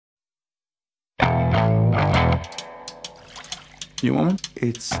You woman?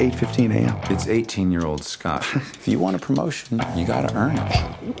 It's 8:15 a.m. It's 18-year-old Scott. If you want a promotion, you gotta earn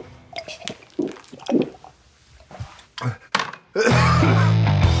it.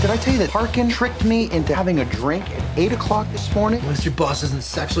 Did I tell you that Parkin tricked me into having a drink at 8 o'clock this morning? Unless your boss isn't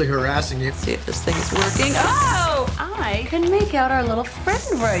sexually harassing you. See if this thing is working. Oh! I can make out our little friend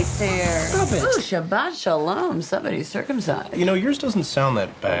right there. Stop it. Ooh, Shabbat Shalom. Somebody's circumcised. You know, yours doesn't sound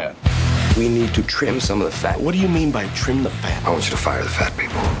that bad. We need to trim some of the fat. What do you mean by trim the fat? I want you to fire the fat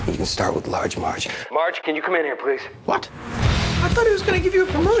people. You can start with large Marge. Marge, can you come in here, please? What? I thought he was going to give you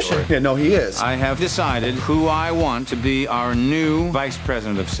a promotion. Yeah, no, he is. I have decided who I want to be our new vice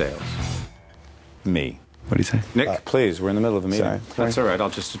president of sales. Me. What do you say? Nick, please, we're in the middle of a meeting. Sorry. That's all right. I'll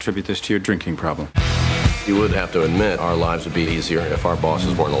just attribute this to your drinking problem. You would have to admit our lives would be easier if our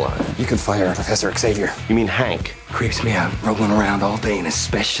bosses weren't alive. You can fire Professor Xavier. You mean Hank? Creeps me out, rolling around all day in a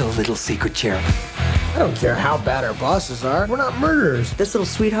special little secret chair. I don't care how bad our bosses are. We're not murderers. This little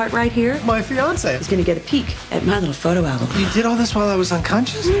sweetheart right here My fiance. is going to get a peek at my little photo album. You did all this while I was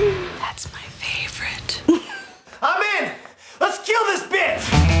unconscious? That's my favorite. I'm in! Let's kill this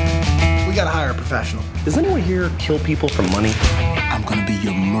bitch! We gotta hire a professional. Does anyone here kill people for money? I'm gonna be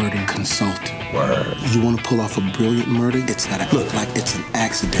your murder consultant. Word. You wanna pull off a brilliant murder? It's gotta look like it's an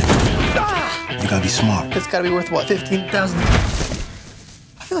accident. You gotta be smart. It's gotta be worth what, 15,000? I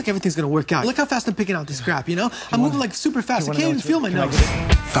feel like everything's gonna work out. Look how fast I'm picking out the scrap, you know? I'm moving like super fast. I can't even feel my nose.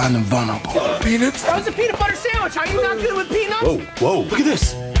 Find them vulnerable. Peanuts? That was a peanut butter sandwich. Are you not good with peanuts? Whoa. Look at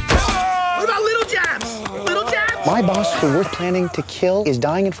this. What about little jabs? Little jabs? My boss, who we're planning to kill, is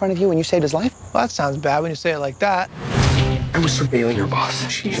dying in front of you and you saved his life? Well, that sounds bad when you say it like that. I was surveilling your boss.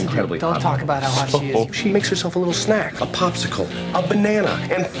 She's incredibly Don't hot. talk about how hot she is. She makes herself a little snack, a popsicle, a banana,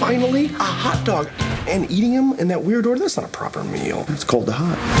 and finally, a hot dog. And eating them in that weird order, that's not a proper meal. It's cold to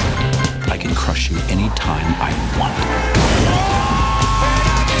hot. I can crush you anytime I want.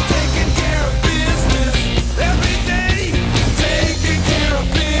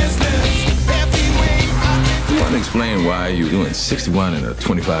 Explain why you doing 61 in a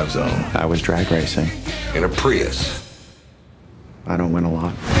 25 zone. I was drag racing. In a Prius. I don't win a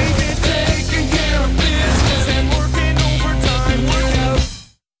lot.